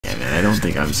I don't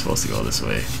think I'm supposed to go this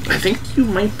way. I think you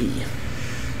might be.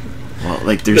 Well,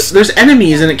 like there's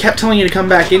enemies, and it kept telling you to come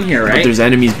back in here, right? But there's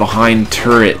enemies behind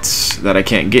turrets that I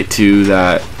can't get to.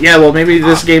 That yeah, well, maybe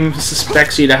this game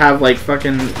suspects you to have like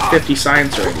fucking 50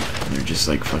 science already. They're just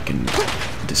like fucking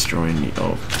destroying me.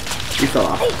 Oh, you fell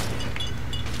off.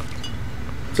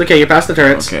 It's okay. You're past the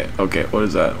turrets. Okay. Okay. What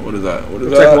is that? What is that? What is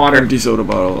Looks that? like water. Empty soda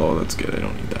bottle. Oh, that's good. I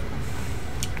don't need that.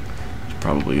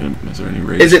 Probably gonna. Is there any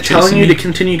race? Is it telling you to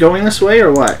continue going this way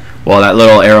or what? Well, that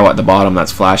little arrow at the bottom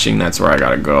that's flashing, that's where I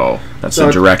gotta go. That's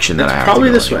the direction that I have to go. Probably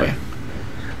this way.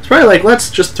 It's probably like, let's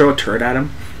just throw a turret at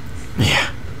him. Yeah.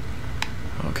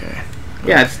 Okay.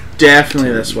 Yeah, it's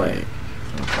definitely this way.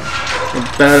 Okay. We're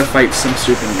better to fight some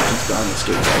super mutants on this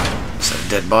game. There's a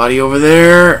dead body over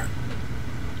there.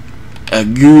 A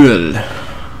ghoul.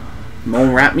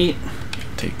 Mole rat meat.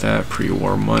 Take that.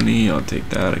 Pre-war money. I'll take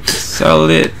that. I can sell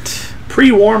it.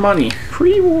 Pre-war money.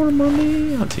 Pre-war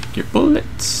money. I'll take your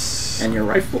bullets. And your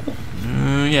rifle.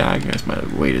 Yeah, I guess my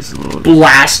weight is a little...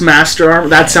 Blastmaster armor?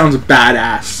 That sounds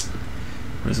badass.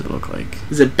 What does it look like?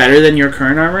 Is it better than your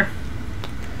current armor?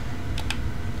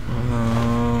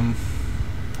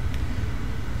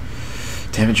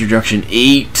 Damage reduction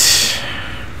 8.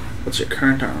 What's your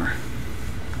current armor?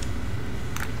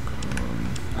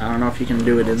 I don't know if you can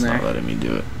do it in there. It's not letting me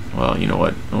do it. Well, you know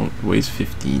what? Oh, it weighs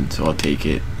 15, so I'll take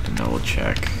it and I will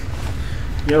check.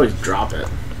 You always drop it.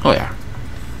 Oh yeah.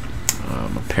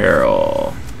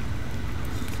 Apparel.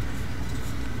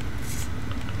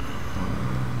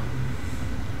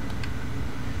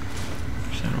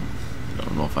 I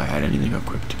don't know if I had anything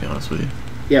equipped, to be honest with you.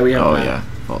 Yeah, we have. Oh yeah,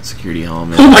 vault security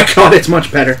helmet. Oh my god, it's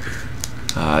much better.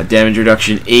 Damage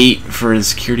reduction 8 for the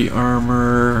security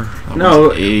armor.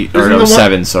 No, 8 or no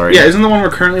 7. Sorry. Yeah, isn't the one we're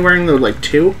currently wearing the like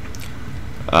 2?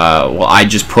 Well, I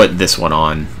just put this one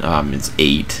on. It's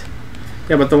 8.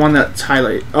 Yeah, but the one that's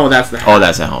highlight. Oh, that's the helmet. Oh,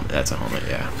 that's a helmet. That's a helmet.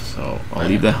 Yeah. So I'll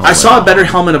leave the helmet. I saw a better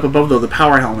helmet up above though. The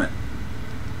power helmet.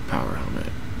 Power helmet.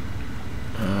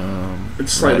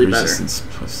 It's slightly better. Resistance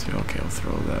plus 2. Okay, I'll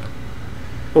throw that.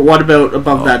 But what about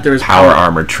above that? There's power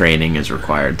armor training is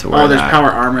required to wear. Oh, there's power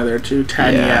armor there too.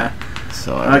 10. Yeah.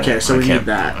 So okay, so we need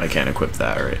that. I can't equip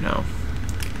that right now.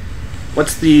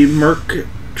 What's the Merc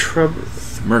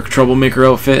Troublemaker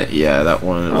outfit? Yeah, that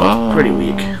one. Oh, well, pretty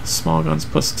weak. Small guns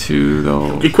plus 2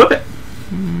 though. Equip it.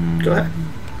 Go ahead.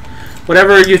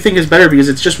 Whatever you think is better, because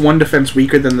it's just 1 defense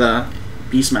weaker than the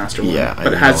Beastmaster one. Yeah,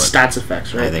 but it has stats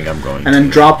effects, right? I think I'm going. And then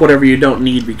drop whatever you don't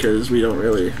need, because we don't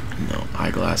really. No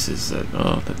eyeglasses.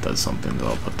 That does something. So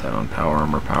I'll put that on power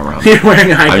armor. Power helmet. You're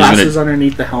wearing eyeglasses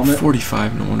underneath the helmet.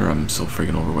 45. No wonder I'm so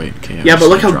freaking overweight. Okay. Yeah, but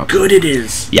look how good it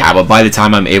is. Yeah, but by the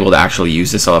time I'm able to actually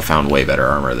use this, I'll have found way better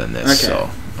armor than this. Okay. So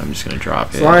I'm just gonna drop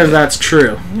it. As long as that's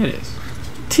true. It is.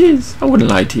 It is. I wouldn't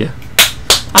lie to you.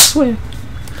 I swear.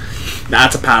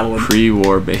 That's a paddle.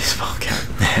 Pre-war baseball cap.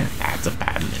 That's a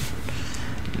paddling.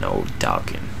 No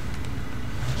talking.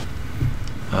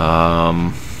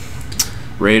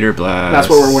 Raider blast. That's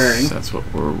what we're wearing. That's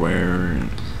what we're wearing.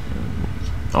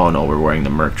 Oh no, we're wearing the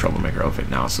Merc Troublemaker outfit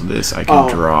now. So this I can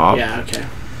drop. Yeah. Okay.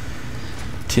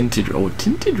 Tinted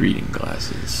reading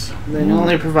glasses. They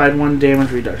only provide 1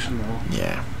 damage reduction though.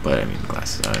 Yeah, but I mean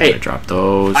glasses. I'm hey, gonna drop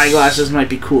those. Eyeglasses might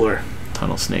be cooler.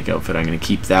 Tunnel Snake outfit. I'm gonna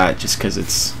keep that just because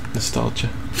it's nostalgia.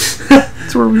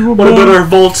 That's where we were. What about our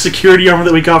Vault security armor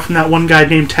that we got from that one guy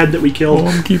named Ted that we killed? Oh,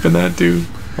 I'm keeping that too.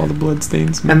 All the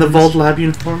bloodstains. And the Vault lab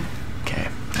uniform. Okay,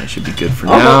 that should be good for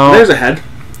now. Oh, there's a head.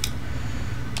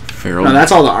 Feral. No,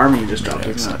 that's all the armor you just dropped.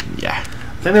 Yeah. I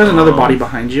think there's another body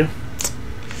behind you.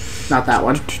 Not that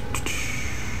one.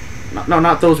 No,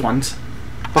 not those ones.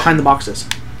 Behind the boxes.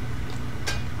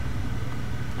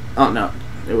 Oh no,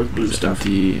 it was blue stuff.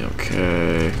 Empty.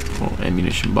 Okay. Well,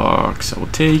 ammunition box. I will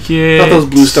take it. I thought those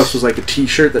blue stuff was like a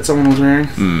T-shirt that someone was wearing.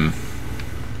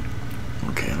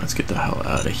 Okay, let's get the hell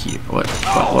out of here. What?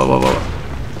 Whoa.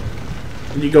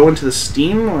 Did you go into the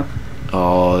steam? Or?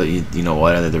 Oh, you know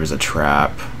what? There was a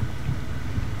trap.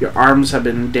 Your arms have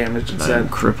been damaged. I'm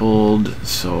crippled,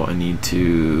 so I need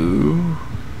to.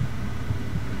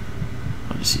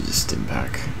 I'll just use a stim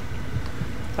pack.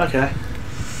 Okay.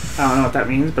 I don't know what that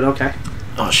means, but okay.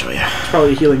 I'll show you. It's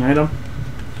probably a healing item.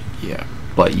 Yeah,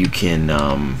 but you can.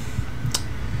 Let me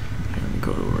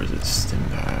go to where is it? Stim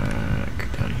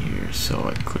pack down here. So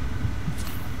I click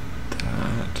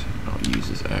that. I'll use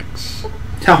this X.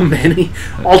 How many?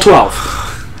 All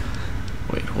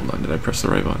 12. Wait, hold on. Did I press the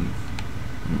right button?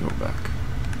 Let me go back.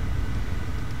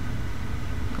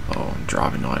 Oh, I'm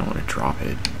dropping. No, I don't want to drop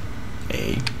it.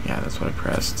 A. Yeah, that's what I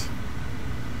pressed.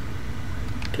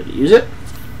 Did you use it?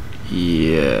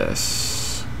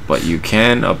 Yes. But you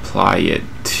can apply it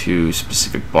to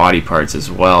specific body parts as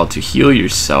well to heal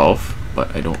yourself,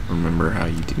 but I don't remember how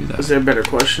you do that. Is there a better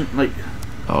question? Like,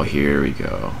 oh, here we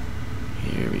go.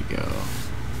 Here we go.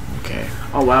 Okay.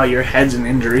 oh wow, your head's an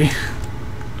injury.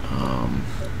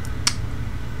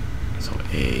 So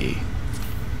A.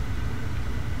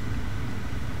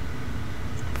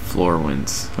 Floor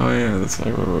winds. Oh yeah, that's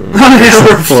like Oh yeah,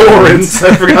 we're floor winds.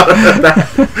 I forgot about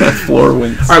that. Floor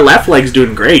winds. Our left leg's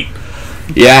doing great.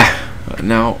 Yeah.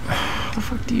 Now, how the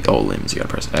fuck do you? Oh, limbs. You gotta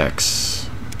press X.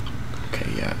 Okay,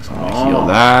 yeah. So I'm gonna heal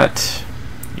that.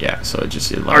 Yeah. So it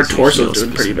just allows Our you to torso's heal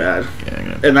doing pretty bad.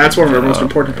 Yeah, And that's one of our most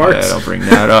important parts. Yeah, I'll bring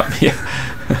that up. Yeah.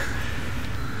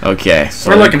 Okay. So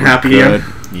we're looking happy here.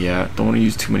 Yeah. Don't want to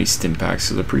use too many stim packs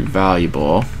because they're pretty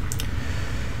valuable.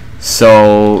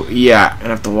 So yeah, gonna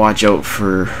have to watch out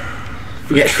for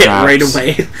get traps. hit right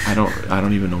away. I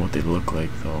don't even know what they look like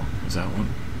though. Is that one?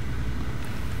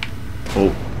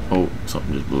 Oh,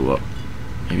 something just blew up.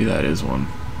 Maybe that is one.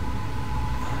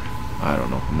 I don't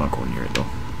know. I'm not going near it though.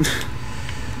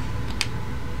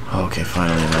 Okay,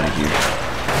 finally I'm out of here.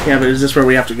 Yeah, but is this where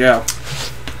we have to go?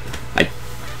 I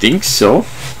think so.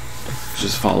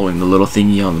 Just following the little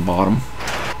thingy on the bottom.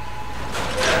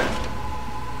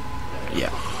 Yeah.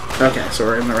 Okay, so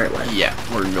we're in the right way. Yeah,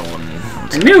 we're going.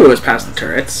 I knew it was past the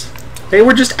turrets. They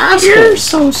were just assholes. You're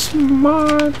so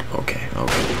smart. Okay.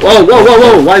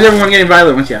 Whoa! Why is everyone getting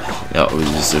violent with you? No, it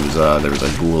was there was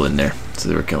a ghoul in there, so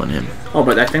they were killing him. Oh,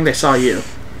 but I think they saw you.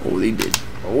 Oh, they did.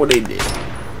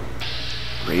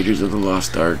 Raiders of the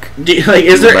Lost Ark.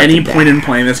 Is there any point in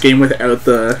playing this game without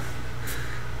the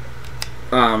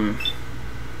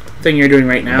thing you're doing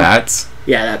right now? Bats?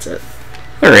 Yeah, that's it.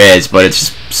 There is, but it's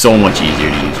just so much easier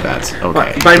to use bats.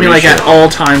 Okay. But I mean, like, at all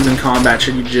times in combat,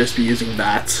 should you just be using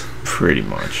bats? Pretty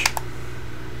much.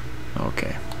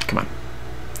 Okay. Come on.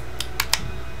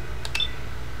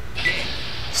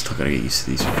 Still gotta get used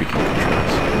to these freaking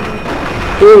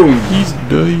controls. Boom! He's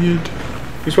dead.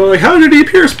 He's probably like, how did he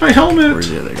pierce my helmet? Where's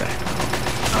the other guy?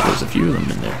 Oh, there's a few of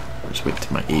them in there. Just wait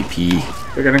till my AP.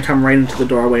 They're gonna come right into the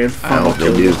doorway and I hope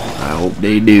they do. I hope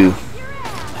they do.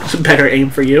 It's a better aim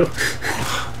for you.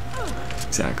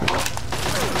 Exactly.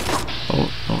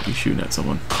 Oh, he's shooting at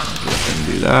someone. Let them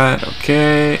do that.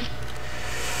 Okay.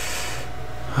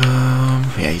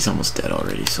 Yeah, he's almost dead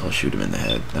already, so I'll shoot him in the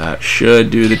head. That should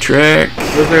do the trick.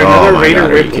 Was there another raider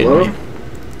right below?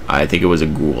 I think it was a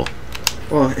ghoul.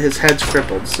 Well, his head's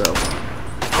crippled, so.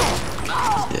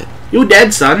 He's dead. You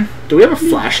dead, son? Do we have a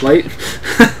flashlight?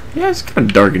 Yeah, it's kind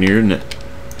of dark in here, isn't it?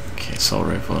 Okay, assault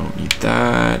rifle, I don't need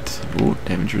that. Oh,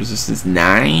 damage resistance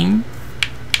 9.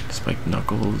 Spiked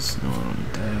knuckles, no, I don't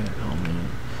need that.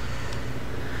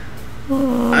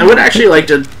 Helmet. I would actually like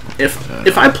to,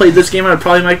 if I played this game, I would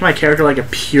probably make my character like a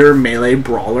pure melee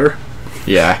brawler.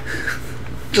 Yeah.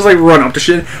 Just like run up to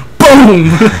shit, boom!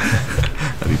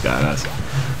 That'd be badass.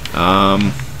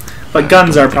 But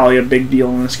guns are probably a big deal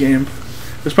in this game.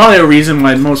 There's probably a reason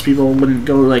why most people wouldn't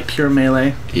go like pure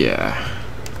melee. Yeah.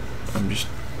 I'm just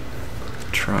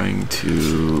trying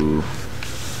to...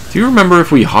 Do you remember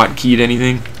if we hotkeyed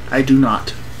anything? I do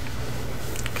not.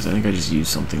 Because I think I just used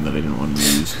something that I didn't want to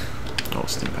use. Oh,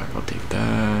 stim pack, I'll take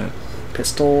that.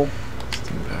 Pistol.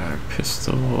 Stim pack,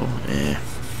 pistol,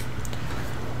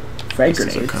 Frag Pistols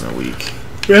are grenades. kind of weak.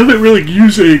 We haven't really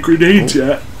used any grenades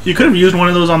yet. You could have used one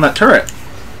of those on that turret.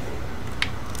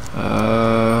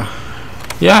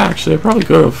 Yeah, actually, I probably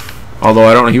could have. Although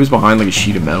I don't know, he was behind like a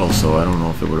sheet of metal, so I don't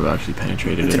know if it would have actually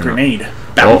penetrated It's it a or not. grenade.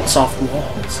 Bounce off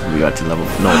walls. We got to level.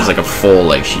 No, it was like a full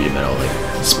like sheet of metal.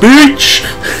 Like Speech.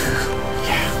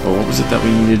 yeah. Well, what was it that we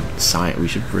needed? Science. We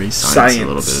should raise science a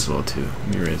little bit as well too.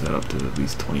 Let me raise that up to at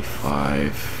least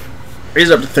 25. Raise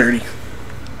it up to 30.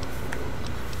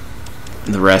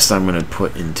 And the rest I'm gonna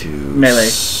put into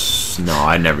Melee. No,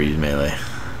 I never use melee.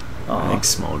 I Aw. think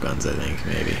small guns. I think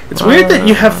maybe. It's weird that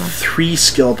you have 3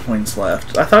 skill points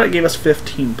left. I thought it gave us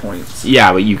 15 points.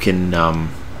 Yeah, but you can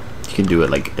do it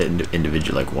like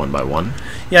individual, like one by one.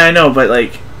 Yeah, I know, but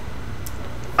like,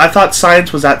 I thought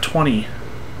science was at 20.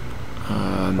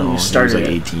 No, you it was started like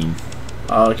it. 18.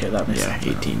 Oh, okay, that makes Yeah,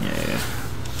 sense. 18. Yeah.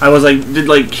 I was like, did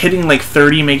like hitting like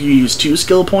 30 make you use 2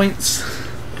 skill points?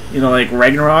 You know, like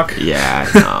Ragnarok? Yeah,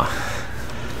 no.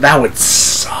 That would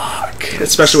suck.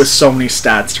 Especially with so many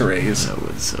stats to raise. That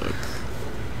would suck.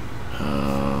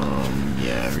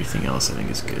 Yeah, everything else I think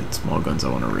is good. Small guns I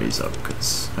want to raise up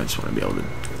because I just want to be able to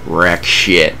wreck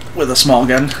shit. With a small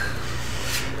gun.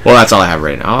 Well, that's all I have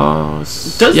right now. Oh,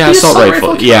 Does yeah, the assault assault rifle. rifle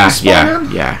count Yeah, as small yeah,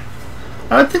 gun? yeah.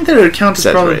 I would think that it would count as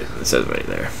probably... It says right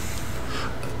there.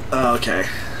 Oh, okay.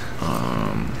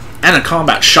 And a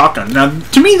combat shotgun. Now,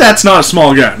 to me, that's not a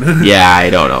small gun. Yeah,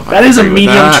 I don't know. If That I is a agree with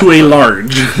medium that, to a but-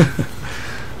 large.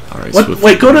 Alright,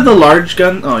 Wait, go to the large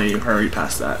gun. Oh, you already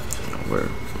passed that. Where?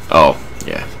 Oh,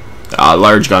 yeah.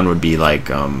 Large gun would be like,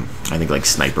 I think like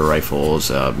sniper rifles,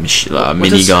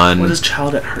 minigun. What does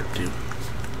Child at Heart do?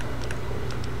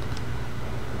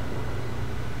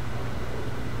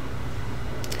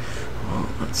 Well,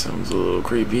 that sounds a little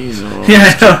creepy, so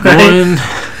Yeah, I know,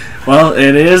 right? Well,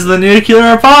 it is the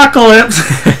nuclear apocalypse.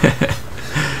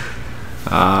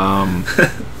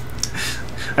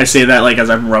 I say that like as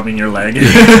I'm rubbing your leg.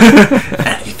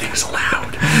 Anything's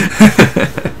allowed.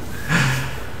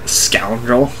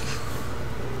 Scoundrel.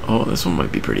 Oh, this one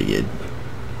might be pretty good.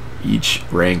 Each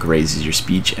rank raises your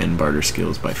speech and barter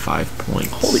skills by 5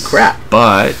 points. Holy crap.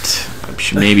 But I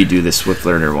should maybe do the Swift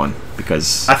Learner one,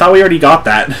 because... I thought we already got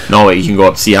that. No, wait, you can go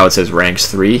up, see how it says ranks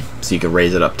 3? So you can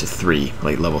raise it up to 3,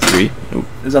 like level 3. Ooh.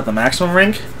 Is that the maximum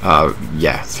rank?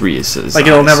 Yeah, 3 is like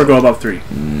it'll never go above 3?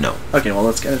 No. Okay, well,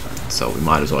 let's get it then. So we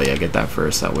might as well, get that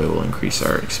first. That way we'll increase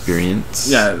our experience.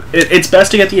 Yeah, it's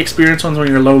best to get the experience ones when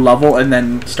you're low level and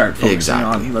then start focusing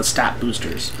on the stat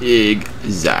boosters.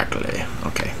 Exactly.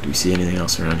 Okay, do we see anything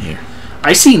else around here?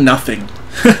 I see nothing.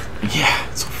 Yeah,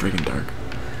 it's so friggin' dark.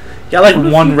 Yeah, like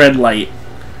one red light.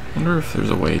 I wonder if there's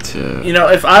a way to... You know,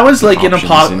 if I was like in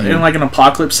like an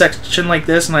apocalypse section like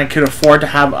this and I could afford to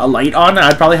have a light on,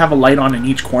 I'd probably have a light on in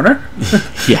each corner.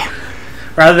 Yeah.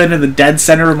 Rather than in the dead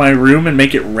center of my room and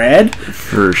make it red.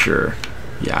 For sure.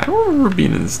 Yeah, I don't remember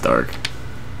being in this dark.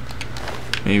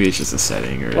 Maybe it's just a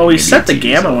setting, or... Well, we set the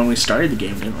gamma when we started the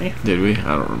game, didn't we? Did we?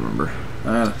 I don't remember.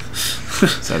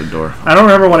 Is that a door? I don't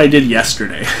remember what I did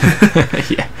yesterday.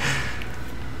 Yeah.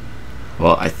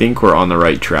 Well, I think we're on the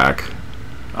right track.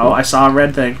 Oh, I saw a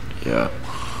red thing. Yeah.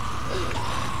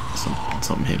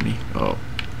 Something hit me. Oh.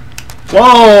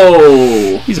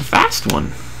 Whoa! He's a fast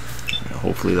one.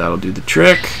 Hopefully that'll do the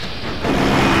trick.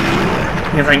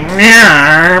 He's like,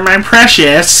 "Nyah, my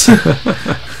precious."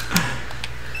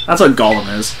 That's what Gollum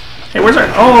is. Hey, where's our...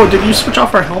 Oh, did you switch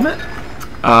off our helmet?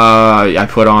 I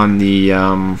put on the,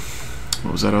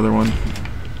 what was that other one?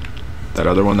 That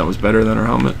other one that was better than our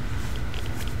helmet?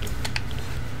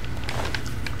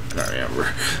 I don't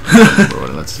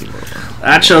remember. Let's see.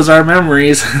 That shows our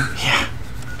memories. Yeah.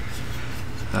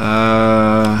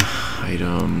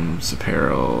 Items,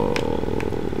 apparel.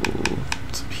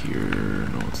 It's up here.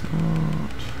 No, it's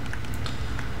not.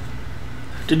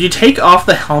 Did you take off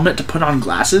the helmet to put on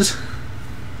glasses?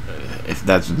 If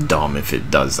that's dumb, if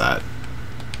it does that.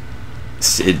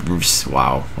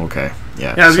 Wow. Okay.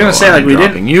 Yeah. Yeah, I was gonna say, like, we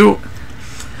didn't. You.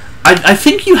 I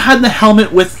think you had the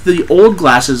helmet with the old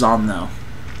glasses on, though.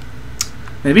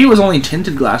 Maybe it was only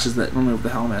tinted glasses that removed the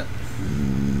helmet.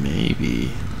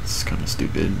 Maybe. It's kind of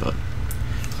stupid, but...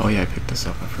 Oh yeah, I picked this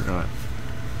up. I forgot.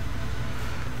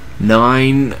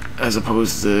 9 as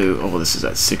opposed to... Oh, this is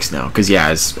at 6 now. Because, yeah,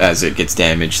 as it gets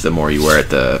damaged, the more you wear it,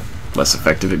 the less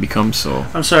effective it becomes, so...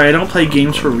 I'm sorry, I don't play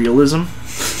games for realism.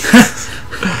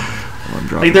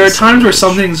 Like, there are times where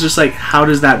something's just like, how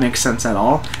does that make sense at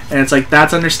all? And it's like,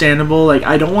 that's understandable. Like,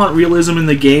 I don't want realism in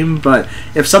the game, but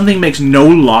if something makes no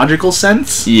logical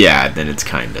sense... Yeah, then it's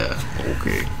kind of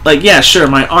okay. Like, yeah, sure,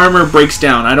 my armor breaks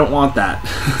down. I don't want that.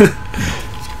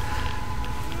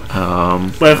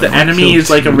 But if the enemy is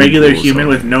like a regular human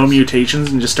with no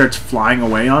mutations and just starts flying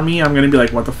away on me, I'm going to be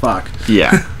like, what the fuck?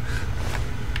 Yeah.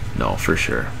 No, for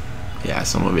sure. Yeah,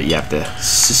 some of it you have to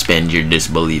suspend your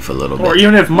disbelief a little bit. Or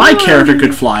even if my character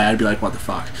could fly, I'd be like, what the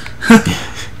fuck?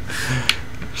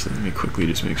 Actually, let me quickly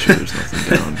just make sure there's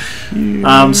nothing down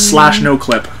here. Slash no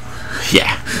clip.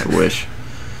 Yeah, I wish.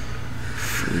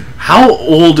 How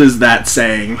old is that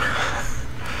saying?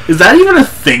 Is that even a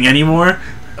thing anymore?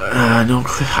 No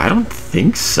clip. I don't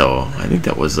think so. I think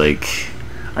that was like...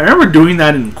 I remember doing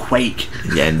that in Quake.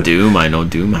 Yeah, in Doom. I know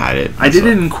Doom had it. I did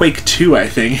it in Quake 2, I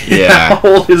think. Yeah. How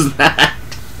old is that?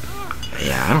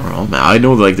 Yeah, I don't know, man. I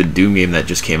know, like, the Doom game that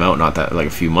just came out not that, like,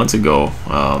 a few months ago.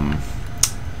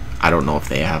 I don't know if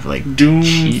they have, like... Doom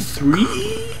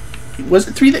 3? Was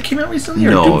it 3 that came out recently,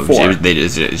 or no, Doom 4?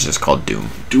 It's just called Doom.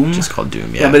 Doom? It's just called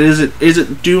Doom, yeah. Yeah, but is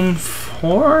it Doom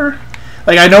 4?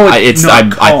 Like, I know it's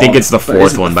not I think it's the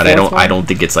fourth one, but I don't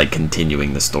think it's like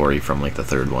continuing the story from like the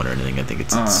third one or anything. I think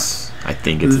it's I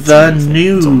think it's the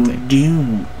new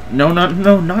Doom. No,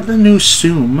 not the new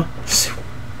Soom.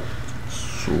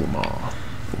 Suma.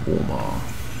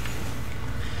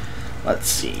 Let's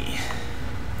see.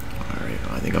 Alright,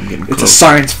 I think I'm getting close. It's a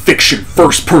science fiction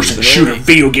first-person shooter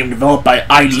video game developed by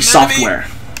ID Software.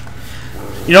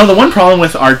 You know, the one problem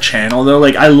with our channel, though,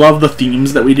 like, I love the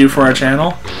themes that we do for our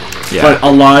channel, yeah, but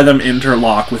a lot of them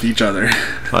interlock with each other.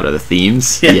 A lot of the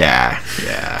themes? Yeah.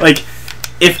 Like,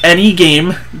 if any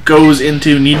game goes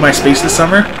into Need My Space this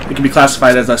summer, it can be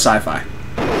classified as a sci-fi.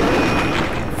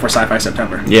 for Sci-Fi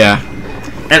September. Yeah.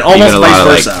 And almost vice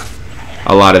versa. Like,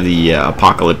 a lot of the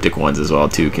apocalyptic ones as well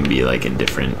too can be like in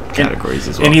different categories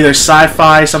as well. In either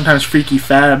sci-fi, sometimes freaky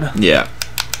fab. Yeah.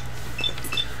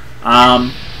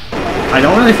 I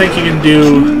don't really think you can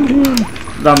do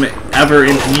them ever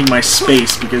in Need My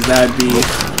Space because that'd be.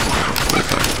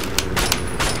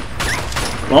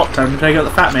 Well, time to take out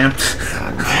the fat man.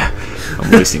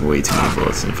 I'm wasting way too many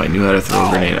bullets, and if I knew how to throw a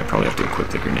grenade, I'd probably have to equip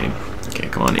the grenade. Okay,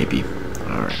 come on, AP.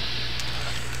 Alright.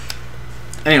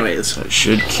 Anyways. So it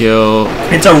should kill...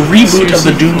 It's a reboot of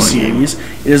the Doom series.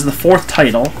 It is the 4th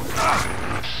title.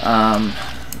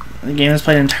 The game is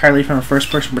played entirely from a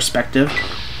first-person perspective.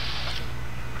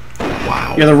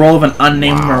 Wow. You have the role of an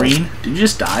unnamed Marine. Did you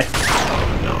just die?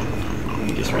 No.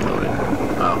 You just reloaded.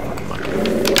 Oh, come on.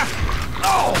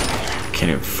 Can't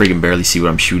even friggin' barely see what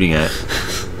I'm shooting at.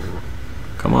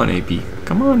 Come on, AP.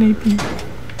 Come on, AP.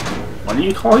 What do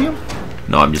you call you?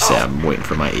 No, I'm just saying I'm waiting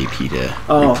for my AP to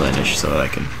replenish so that I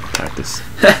can attack this.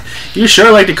 You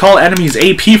sure like to call enemies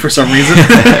AP for some reason. You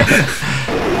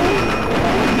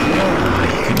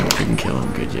couldn't freaking kill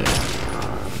him, could you?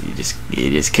 You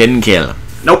just couldn't kill him.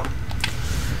 Nope.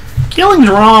 Killing's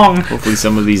wrong. Hopefully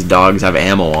some of these dogs have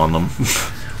ammo on them.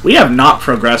 We have not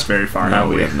progressed very far, no, have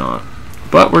we? we have not.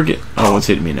 But we're getting... Oh, what's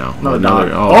hitting me now? No, another...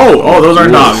 those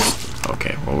aren't dogs.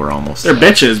 Okay, well, we're almost... They're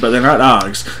bitches, but they're not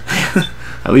dogs.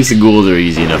 At least the ghouls are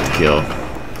easy enough to kill.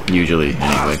 Usually,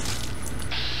 anyway.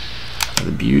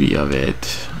 The beauty of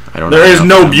it... There is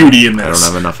no beauty in this. I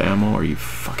don't have enough ammo. Are you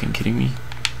fucking kidding me?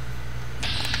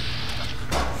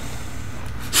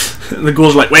 The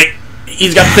ghouls are like, wait,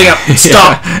 he's got the thing up.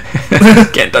 Stop.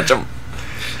 Can't touch him.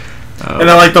 And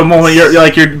then, like, the moment you're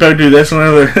about to do this, and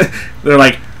they're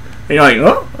like, and you're like,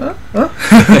 oh,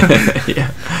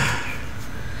 yeah.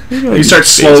 You start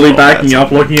slowly backing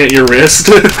up, looking at your wrist.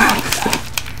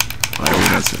 Why are we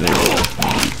not there?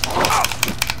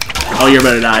 Oh, you're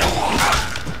about to die.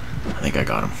 I think I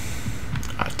got him.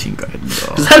 I think I did.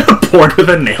 Is that a board with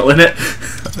a nail in it?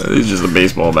 It's just a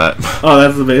baseball bat. Oh,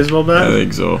 that's the baseball bat? I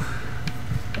think so.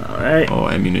 Alright. Oh,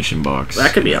 ammunition box.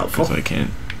 That could be helpful. Because I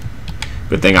can't.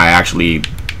 Good thing I actually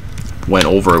went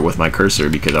over it with my cursor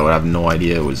because I would have no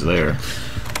idea it was there.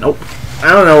 Nope.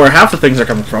 I don't know where half the things are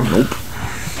coming from. Nope.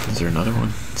 Is there another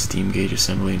one? Steam gauge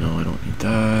assembly? No, I don't need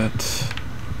that.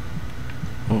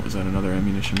 Oh, is that another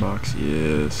ammunition box?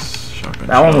 Yes. Shotgun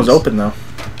That one was open, though.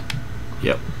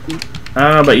 Yep. I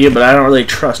don't know about you, but I don't really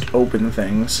trust open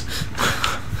things.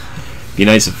 Be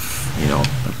nice if, you know,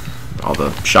 all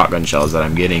the shotgun shells that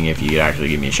I'm getting, if you could actually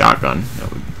give me a shotgun,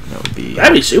 that would be...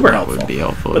 That'd be super helpful. That would be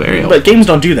helpful, but, very helpful. But games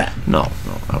don't do that. No,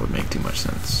 that would make too much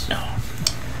sense. No.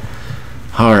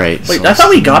 Alright, wait, I thought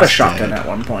we got a shotgun at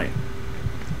one point.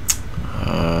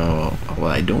 Well,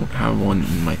 I don't have one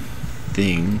in my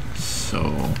thing,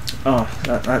 so... Oh,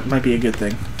 that might be a good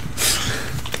thing.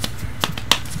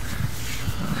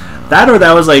 That or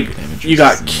that was like, you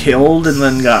got killed and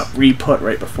then got re-put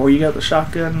right before you got the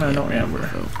shotgun? I don't remember.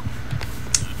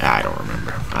 I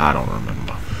don't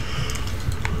remember.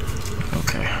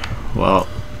 Okay, well...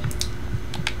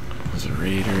 There's a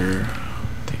raider.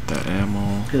 Take that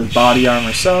ammo. His body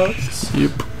armor sucks.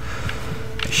 Yep.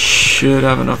 I should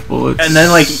have enough bullets. And then,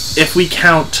 like, if we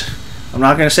count... I'm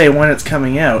not going to say when it's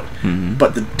coming out,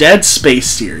 but the Dead Space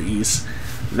series,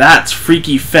 that's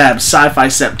Freaky Feb, Sci-Fi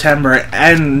September,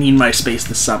 and Need My Space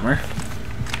this summer.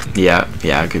 Yeah,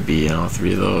 it could be, you know,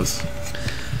 3 of those.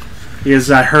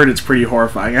 Because I heard it's pretty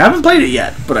horrifying. I haven't played it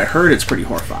yet, but I heard it's pretty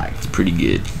horrifying. It's pretty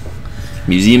good.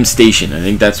 Museum Station, I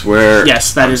think that's where...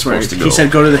 Yes, that is where he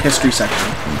said go to the history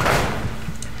section. Okay.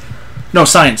 No,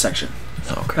 science section.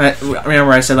 Okay.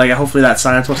 Remember I said, like, hopefully that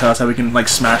science will tell us how we can, like,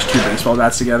 smash 2 baseball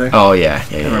bats together. Oh, yeah.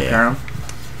 And repair them.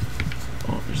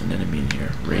 Oh, there's an enemy in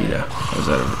here. Rada. How's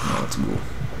that over? No, it's a ghoul.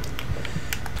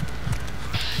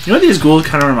 You know what these ghouls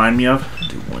kind of remind me of?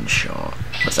 Do one shot.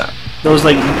 What's that? Those,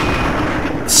 like,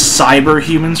 cyber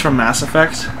humans from Mass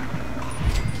Effect.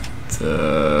 What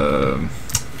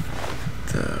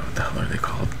the hell are they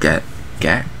called? Gex,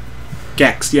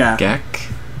 yeah.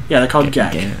 Gek? Yeah, they're called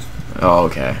Gek. Oh,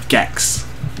 okay. Gex,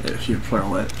 if you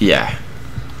plural it. Yeah.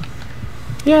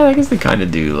 Yeah, I guess they kind of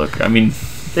do look. I mean,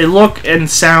 they look and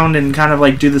sound and kind of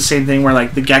like do the same thing where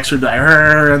like the Gex would be like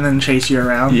and then chase you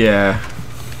around. Yeah.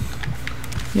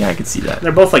 Yeah, I can see that.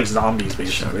 They're both like zombies,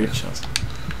 basically. I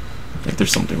think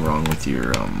there's something wrong with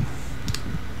your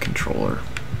controller.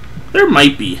 There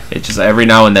might be. It's just every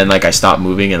now and then, like, I stop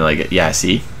moving and like, yeah,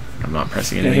 see, I'm not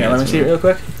pressing anything. Yeah, let me see it real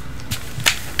quick.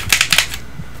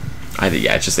 I think,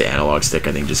 yeah, it's just the analog stick.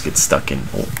 I think just gets stuck in.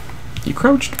 Oh, you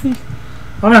crouched me.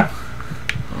 Oh no.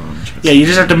 Yeah, you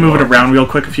just have to move it around real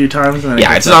quick a few times. And then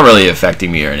yeah, it's not really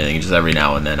affecting me or anything. Just every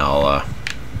now and then I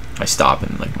stop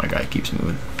and like my guy keeps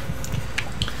moving.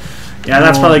 Yeah,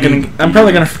 that's probably gonna. I'm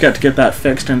probably gonna forget to get that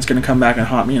fixed, and it's gonna come back and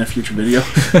haunt me in a future video.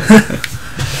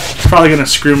 It's probably gonna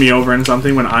screw me over in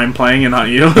something when I'm playing and not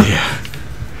you. Yeah.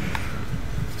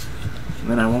 And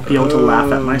then I won't be able to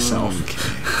laugh at myself.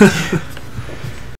 Okay.